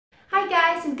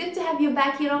guys, it's good to have you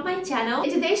back here on my channel.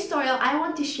 In today's tutorial, I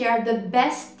want to share the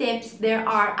best tips there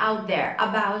are out there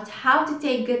about how to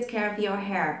take good care of your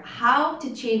hair, how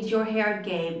to change your hair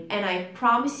game, and I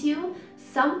promise you,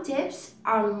 some tips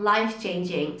are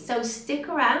life-changing. So stick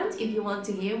around if you want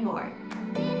to hear more.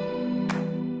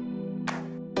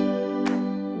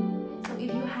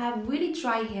 Have really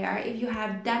dry hair, if you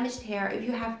have damaged hair, if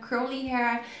you have curly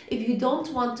hair, if you don't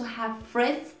want to have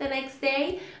frizz the next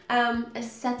day, a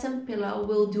satin pillow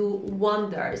will do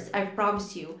wonders, I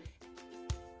promise you.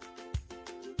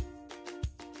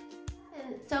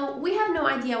 So we have no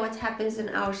idea what happens in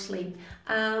our sleep,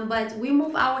 but we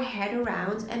move our head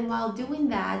around, and while doing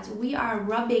that we are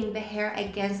rubbing the hair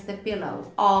against the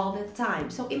pillow all the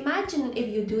time. So imagine if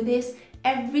you do this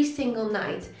every single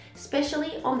night,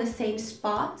 especially on the same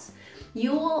spot,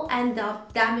 you will end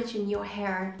up damaging your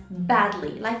hair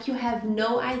badly, like you have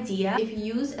no idea. If you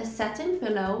use a satin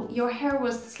pillow, your hair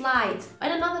will slide.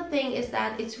 And another thing is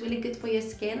that it's really good for your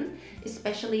skin,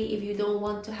 especially if you don't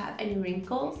want to have any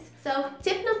wrinkles. So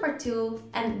tip number 2,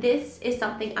 and this is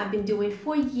something I've been doing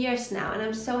for years now and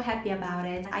I'm so happy about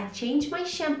it. I change my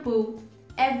shampoo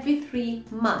every 3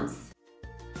 months.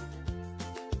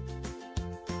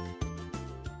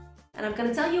 And I'm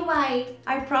gonna tell you why.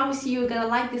 I promise you're gonna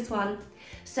like this one.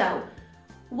 So,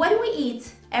 when we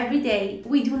eat every day,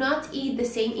 we do not eat the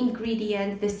same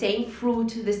ingredient, the same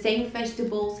fruit, the same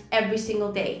vegetables every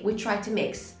single day. We try to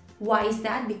mix. Why is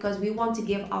that? Because we want to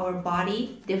give our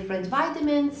body different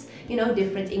vitamins,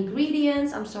 different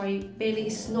ingredients. I'm sorry, Bailey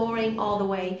is snoring all the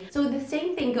way. So the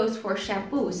same thing goes for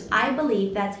shampoos. I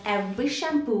believe that every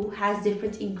shampoo has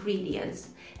different ingredients.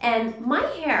 And my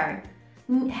hair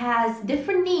has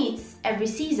different needs every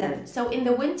season. So in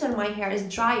the winter my hair is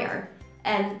drier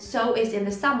and so is in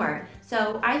the summer.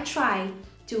 So I try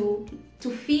to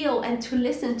feel and to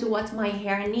listen to what my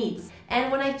hair needs.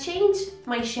 And when I change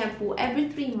my shampoo every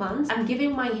 3 months, I'm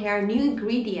giving my hair new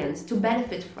ingredients to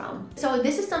benefit from. So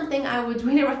this is something I would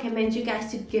really recommend you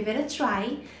guys to give it a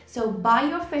try. So buy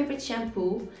your favorite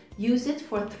shampoo, use it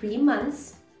for 3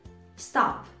 months,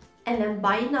 stop, and then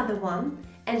buy another one,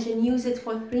 and then use it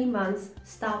for 3 months,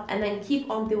 stop, and then keep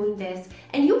on doing this.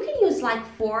 And you can use like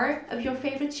 4 of your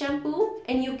favorite shampoo,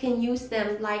 and you can use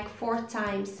them like 4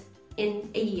 times in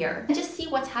a year. And just see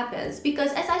what happens,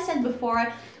 because as I said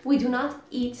before, we do not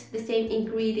eat the same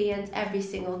ingredients every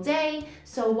single day.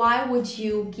 So why would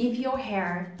you give your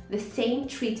hair the same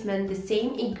treatment, the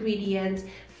same ingredients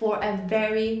for a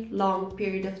very long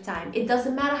period of time? It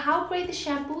doesn't matter how great the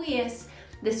shampoo is.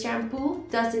 The shampoo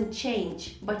doesn't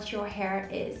change, but your hair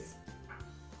is.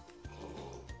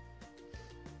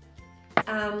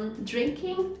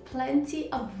 Drinking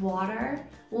plenty of water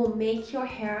will make your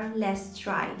hair less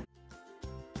dry.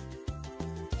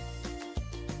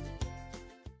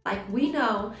 Like we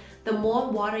know, the more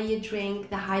water you drink,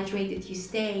 the hydrated you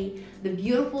stay, the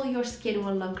beautiful your skin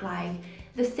will look like.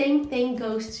 The same thing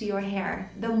goes to your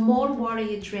hair. The more water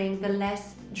you drink, the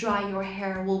less dry your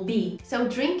hair will be. So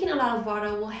drinking a lot of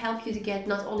water will help you to get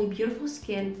not only beautiful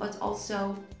skin, but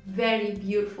also very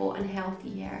beautiful and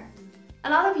healthy hair. A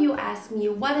lot of you ask me,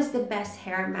 what is the best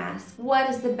hair mask? What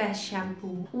is the best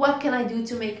shampoo? What can I do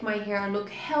to make my hair look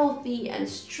healthy and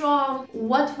strong?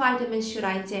 What vitamins should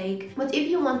I take? But if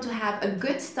you want to have a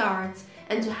good start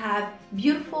and to have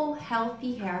beautiful,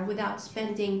 healthy hair without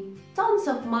spending tons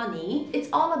of money, it's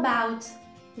all about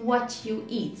what you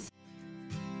eat.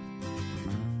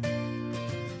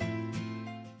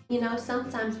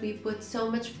 Sometimes we put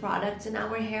so much product in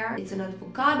our hair. It's an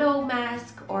avocado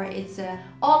mask or it's a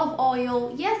olive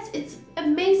oil. Yes, it's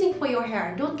amazing for your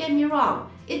hair, don't get me wrong.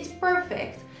 It's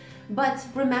perfect. But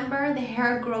remember, the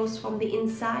hair grows from the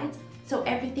inside. So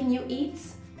everything you eat,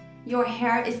 your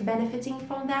hair is benefiting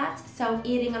from that. So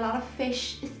eating a lot of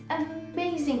fish is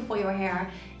amazing for your hair.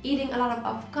 Eating a lot of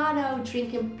avocado,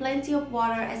 drinking plenty of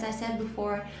water, as I said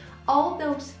before, all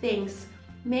those things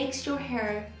makes your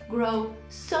hair grow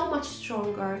so much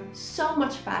stronger, so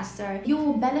much faster. You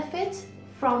will benefit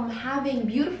from having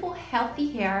beautiful, healthy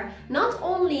hair, not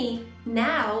only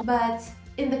now, but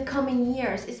in the coming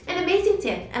years. It's an amazing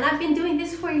tip, and I've been doing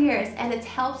this for years, and it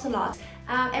helps a lot.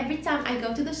 Every time I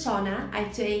go to the sauna, I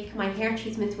take my hair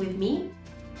treatment with me.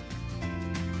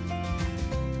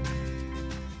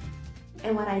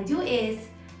 And what I do is,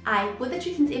 I put the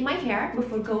treatment in my hair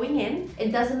before going in.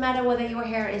 It doesn't matter whether your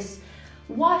hair is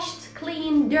washed,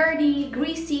 clean, dirty,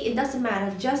 greasy, it doesn't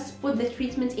matter. Just put the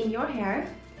treatment in your hair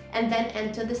and then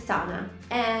enter the sauna.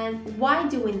 And why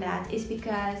doing that is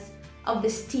because of the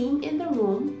steam in the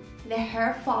room. The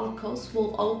hair follicles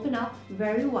will open up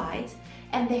very wide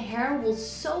and the hair will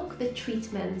soak the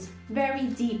treatment very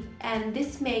deep, and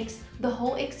this makes the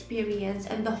whole experience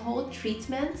and the whole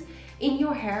treatment in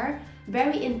your hair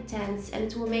very intense, and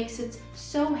it will make it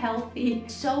so healthy,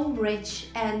 so rich,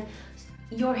 and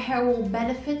your hair will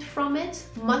benefit from it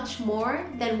much more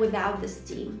than without the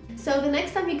steam. So the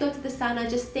next time you go to the sauna,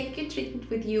 just take your treatment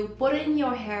with you, put it in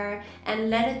your hair and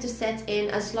let it to set in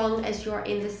as long as you're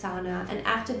in the sauna. And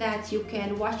after that, you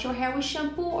can wash your hair with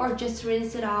shampoo or just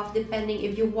rinse it off, depending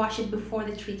if you wash it before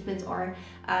the treatment or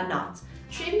not.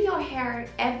 Trim your hair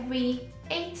every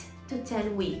 8 to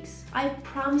 10 weeks. I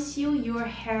promise you, your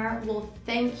hair will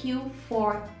thank you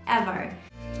forever.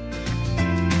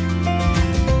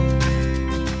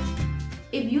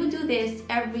 If you do this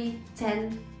every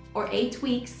 10 or 8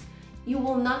 weeks, you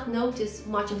will not notice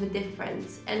much of a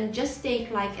difference, and just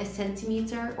take like a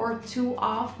centimeter or 2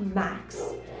 off max.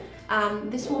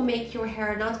 This will make your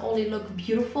hair not only look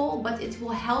beautiful, but it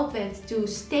will help it to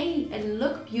stay and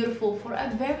look beautiful for a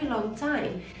very long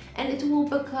time, and it will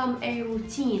become a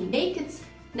routine. Make it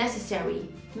necessary.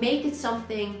 Make it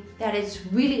something that is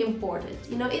really important.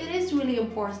 You know, it is really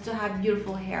important to have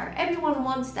beautiful hair. Everyone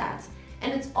wants that.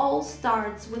 And it all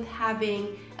starts with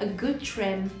having a good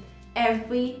trim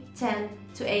every 10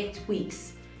 to 8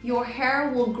 weeks. Your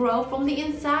hair will grow from the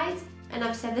inside, and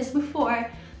I've said this before,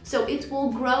 so it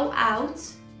will grow out,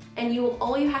 and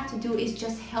all you have to do is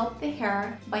just help the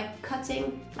hair by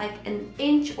cutting like an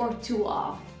inch or 2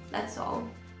 off. That's all.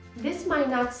 This might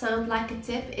not sound like a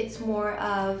tip, it's more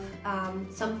of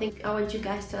something I want you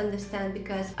guys to understand,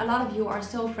 because a lot of you are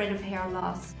so afraid of hair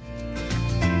loss.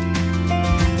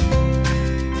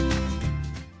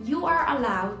 You are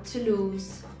allowed to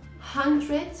lose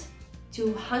 100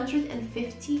 to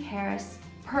 150 hairs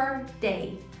per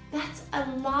day. That's a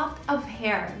lot of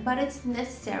hair, but it's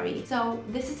necessary. So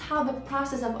this is how the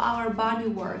process of our body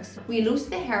works. We lose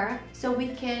the hair so we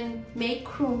can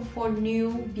make room for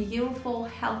new, beautiful,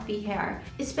 healthy hair.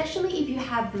 Especially if you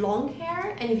have long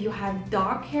hair and if you have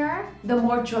dark hair, the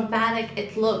more dramatic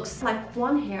it looks. Like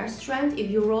one hair strand,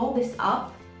 if you roll this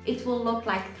up, it will look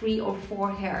like 3 or 4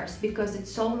 hairs because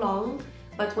it's so long,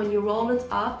 but when you roll it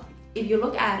up, if you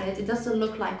look at it, it doesn't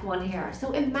look like one hair.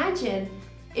 So imagine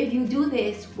if you do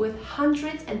this with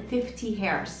 150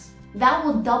 hairs, that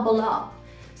will double up.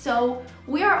 So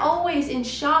we are always in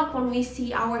shock when we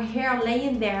see our hair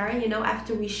laying there, you know,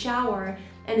 after we shower,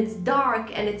 and it's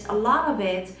dark and it's a lot of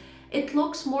it. It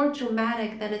looks more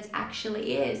dramatic than it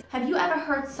actually is. Have you ever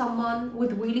heard someone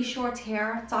with really short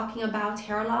hair talking about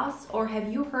hair loss? Or have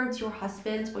you heard your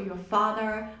husband or your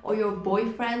father or your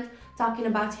boyfriend talking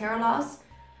about hair loss?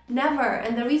 Never.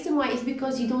 And the reason why is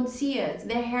because you don't see it.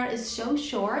 Their hair is so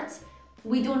short,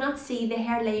 we do not see the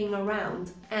hair laying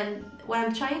around. And what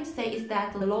I'm trying to say is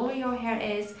that the longer your hair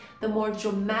is, the more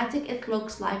dramatic it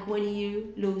looks like when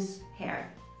you lose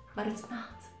hair. But it's not.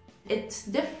 It's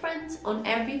different on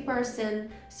every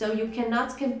person, so you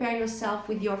cannot compare yourself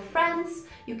with your friends,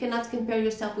 you cannot compare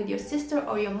yourself with your sister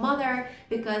or your mother,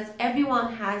 because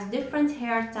everyone has different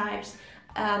hair types,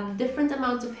 different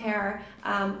amounts of hair.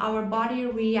 Our body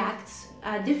reacts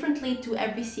differently to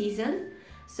every season,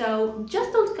 so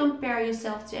just don't compare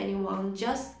yourself to anyone.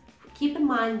 Just keep in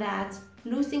mind that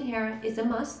losing hair is a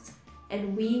must,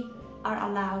 and we are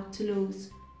allowed to lose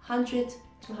 100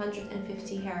 to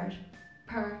 150 hairs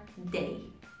per day.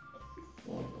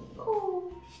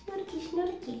 Oh, snurky,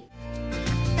 snurky.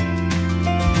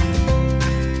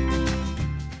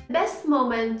 The best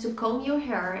moment to comb your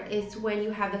hair is when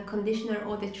you have the conditioner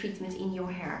or the treatment in your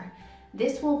hair.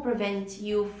 This will prevent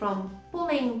you from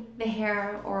pulling the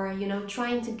hair or, you know,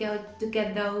 trying to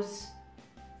get those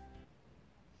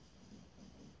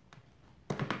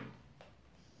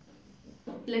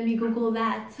let me Google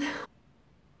that.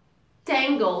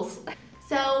 Tangles.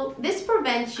 So this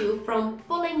prevents you from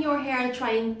pulling your hair,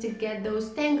 trying to get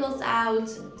those tangles out.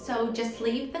 So just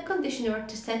leave the conditioner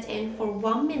to set in for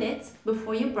 1 minute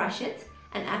before you brush it.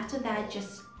 And after that,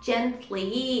 just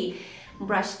gently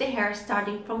brush the hair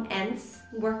starting from ends,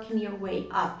 working your way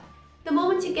up. The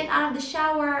moment you get out of the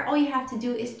shower, all you have to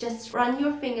do is just run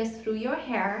your fingers through your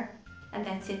hair, and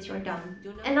that's it, you're done.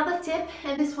 Another tip,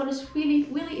 and this one is really,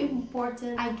 really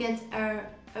important. I get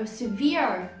a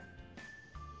severe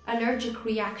allergic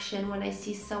reaction when I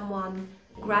see someone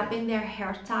grabbing their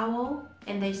hair towel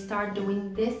and they start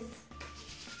doing this.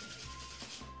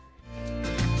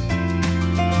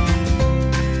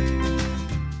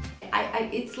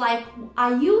 It's like,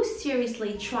 are you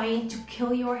seriously trying to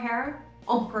kill your hair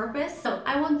on purpose? So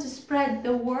I want to spread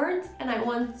the word, and I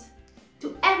want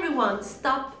to everyone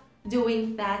stop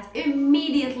doing that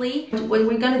immediately. What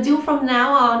we're gonna do from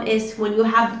now on is when you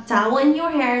have the towel in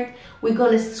your hair, we're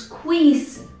gonna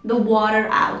squeeze the water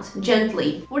out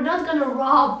gently. We're not gonna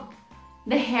rub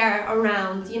the hair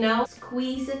around, you know?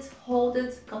 Squeeze it, hold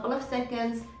it a couple of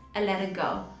seconds and let it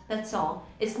go. That's all.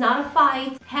 It's not a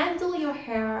fight. Handle your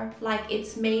hair like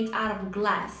it's made out of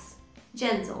glass.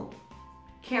 Gentle,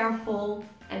 careful,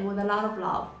 and with a lot of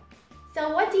love.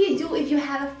 So what do you do if you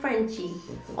have a Frenchie?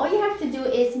 All you have to do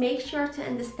is make sure to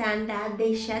understand that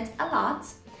they shed a lot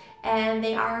and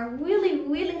they are really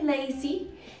lazy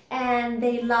and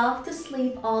they love to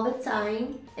sleep all the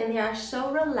time and they are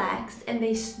so relaxed and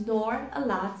they snore a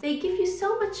lot. They give you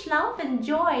so much love and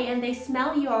joy and they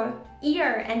smell your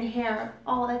ear and hair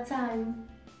all the time.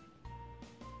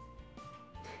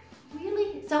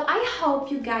 Really? So I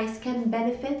hope you guys can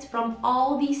benefit from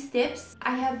all these tips.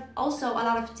 I have also a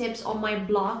lot of tips on my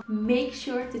blog. Make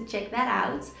sure to check that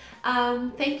out.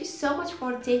 Thank you so much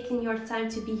for taking your time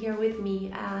to be here with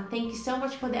me. Thank you so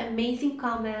much for the amazing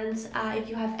comments. If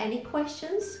you have any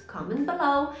questions, comment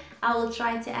below. I will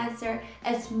try to answer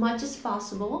as much as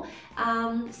possible.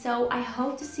 So I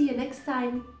hope to see you next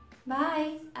time.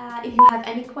 Bye! If you have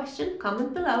any question,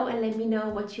 comment below and let me know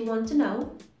what you want to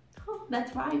know.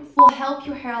 That rhymes. Will help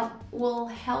your hair, will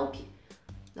help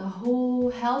the whole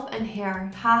help and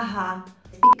hair. Haha.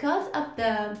 Because of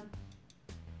the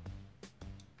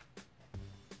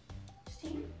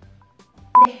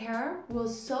hair will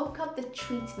soak up the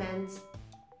treatment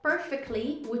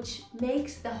perfectly, which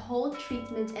makes the whole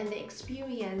treatment and the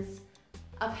experience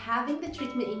of having the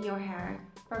treatment in your hair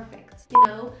perfect. You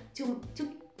know,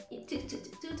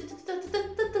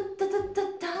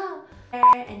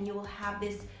 and you will have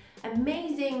this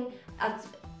amazing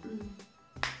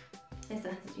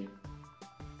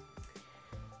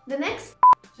the next.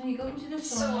 So you go into the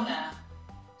sauna.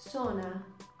 Sauna.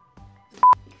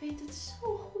 Ik weet het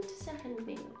zo goed te zeggen in het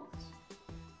Nederlands.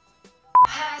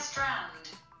 Hair strand.